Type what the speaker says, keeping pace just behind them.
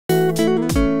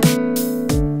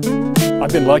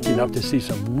I've been lucky enough to see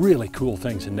some really cool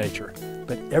things in nature,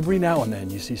 but every now and then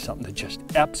you see something that just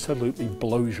absolutely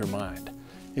blows your mind.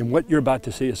 And what you're about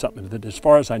to see is something that, as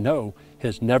far as I know,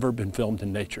 has never been filmed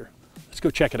in nature. Let's go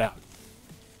check it out.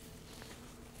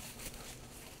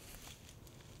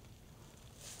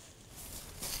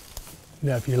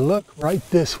 Now, if you look right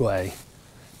this way,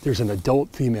 there's an adult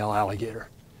female alligator.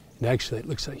 And actually, it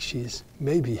looks like she's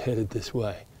maybe headed this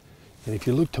way. And if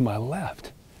you look to my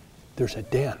left, there's a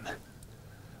den.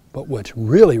 But what's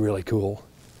really, really cool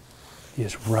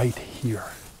is right here.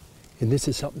 And this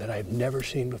is something that I've never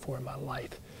seen before in my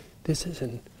life. This is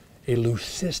a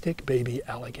leucistic baby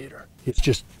alligator. It's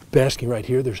just basking right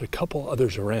here. There's a couple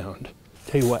others around.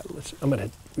 Tell you what, I'm gonna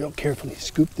real carefully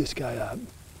scoop this guy up.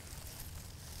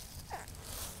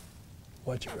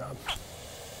 Watch her up.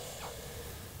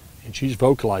 And she's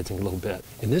vocalizing a little bit.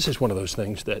 And this is one of those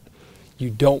things that you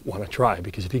don't want to try,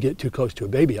 because if you get too close to a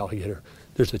baby alligator,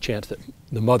 there's a chance that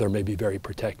the mother may be very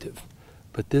protective.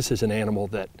 But this is an animal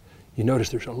that, you notice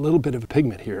there's a little bit of a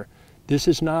pigment here. This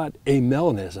is not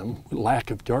amelanism, lack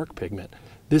of dark pigment.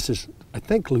 This is, I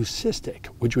think, leucistic,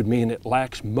 which would mean it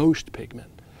lacks most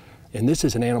pigment. And this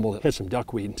is an animal that has some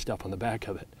duckweed and stuff on the back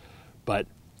of it. But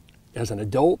as an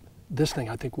adult, this thing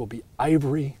I think will be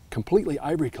ivory, completely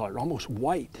ivory colored, almost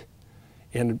white.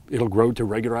 And it'll grow to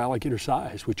regular alligator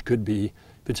size, which could be,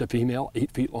 if it's a female,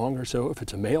 8 feet long or so. If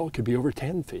it's a male, it could be over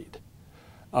 10 feet.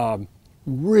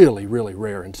 Really, really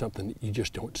rare, and something that you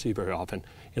just don't see very often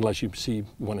unless you see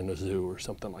one in a zoo or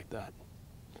something like that.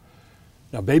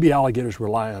 Now, baby alligators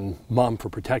rely on mom for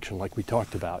protection, like we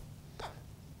talked about.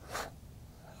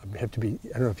 I have to be,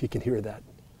 I don't know if you can hear that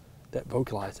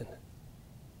vocalizing.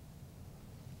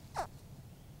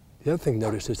 The other thing to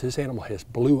notice is this animal has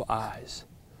blue eyes.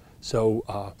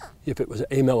 So if it was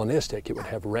amelanistic, it would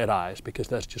have red eyes, because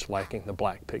that's just lacking the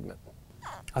black pigment.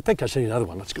 I think I see another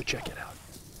one. Let's go check it out.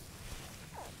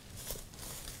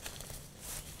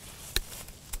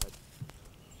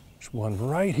 There's one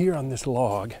right here on this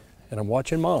log, and I'm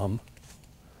watching mom.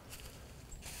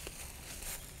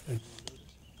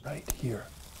 Right here.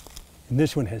 And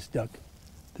this one has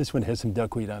some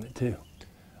duckweed on it too.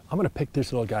 I'm gonna pick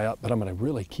this little guy up, but I'm gonna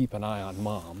really keep an eye on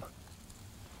mom.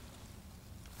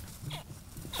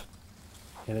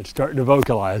 And it's starting to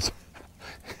vocalize.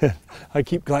 I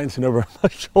keep glancing over my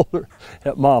shoulder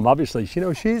at mom. Obviously, you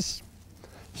know, she's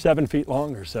 7 feet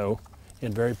long or so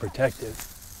and very protective.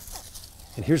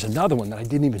 And here's another one that I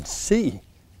didn't even see.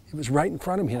 It was right in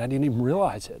front of me and I didn't even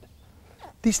realize it.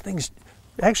 These things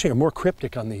actually are more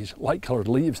cryptic on these light colored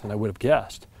leaves than I would have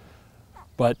guessed.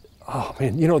 But, oh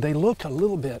man, you know, they look a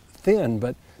little bit thin,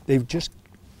 but they've just,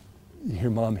 you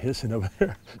hear mom hissing over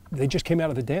there. They just came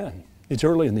out of the den. It's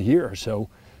early in the year, so,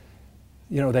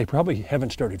 you know, they probably haven't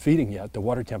started feeding yet. The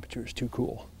water temperature is too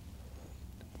cool.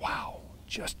 Wow,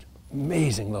 just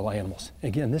amazing little animals.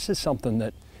 Again, this is something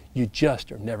that you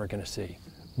just are never going to see.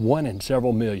 1 in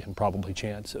several million probably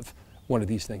chance of one of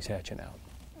these things hatching out.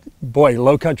 Boy,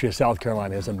 low country of South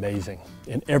Carolina is amazing.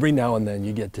 And every now and then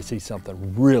you get to see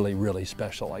something really, really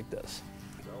special like this.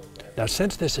 Now,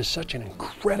 since this is such an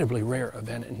incredibly rare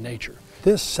event in nature,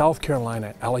 this South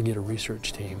Carolina alligator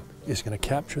research team is going to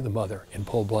capture the mother and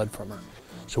pull blood from her.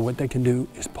 So what they can do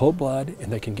is pull blood,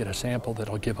 and they can get a sample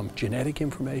that'll give them genetic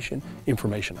information,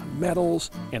 information on metals,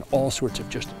 and all sorts of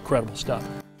just incredible stuff.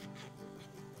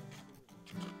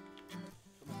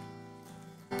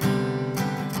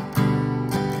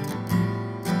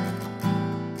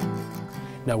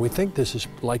 Now, we think this is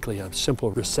likely a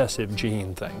simple recessive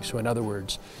gene thing. So in other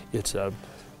words, it's a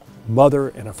mother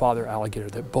and a father alligator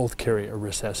that both carry a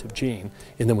recessive gene,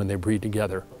 and then when they breed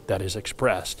together, that is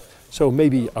expressed. So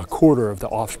maybe a quarter of the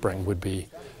offspring would be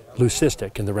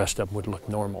leucistic and the rest of them would look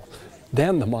normal.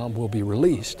 Then the mom will be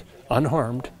released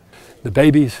unharmed. The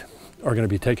babies are going to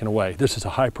be taken away. This is a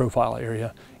high profile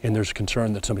area, and there's a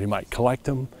concern that somebody might collect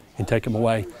them and take them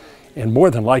away. And more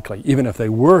than likely, even if they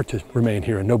were to remain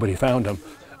here and nobody found them,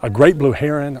 a great blue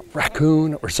heron, a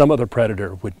raccoon, or some other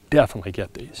predator would definitely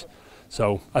get these.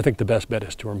 So I think the best bet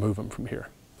is to remove them from here.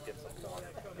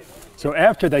 So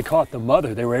after they caught the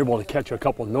mother, they were able to catch a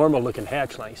couple normal looking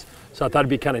hatchlings. So I thought it'd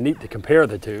be kind of neat to compare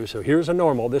the two. So here's a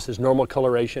normal, this is normal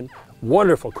coloration,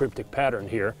 wonderful cryptic pattern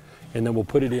here. And then we'll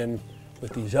put it in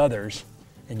with these others,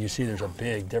 and you see there's a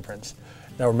big difference.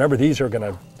 Now remember, these are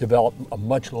going to develop a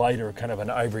much lighter kind of an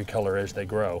ivory color as they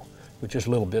grow, with just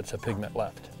little bits of pigment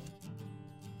left.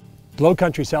 Low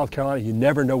country South Carolina, you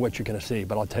never know what you're going to see,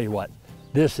 but I'll tell you what,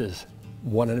 this is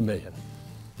 1 in a million.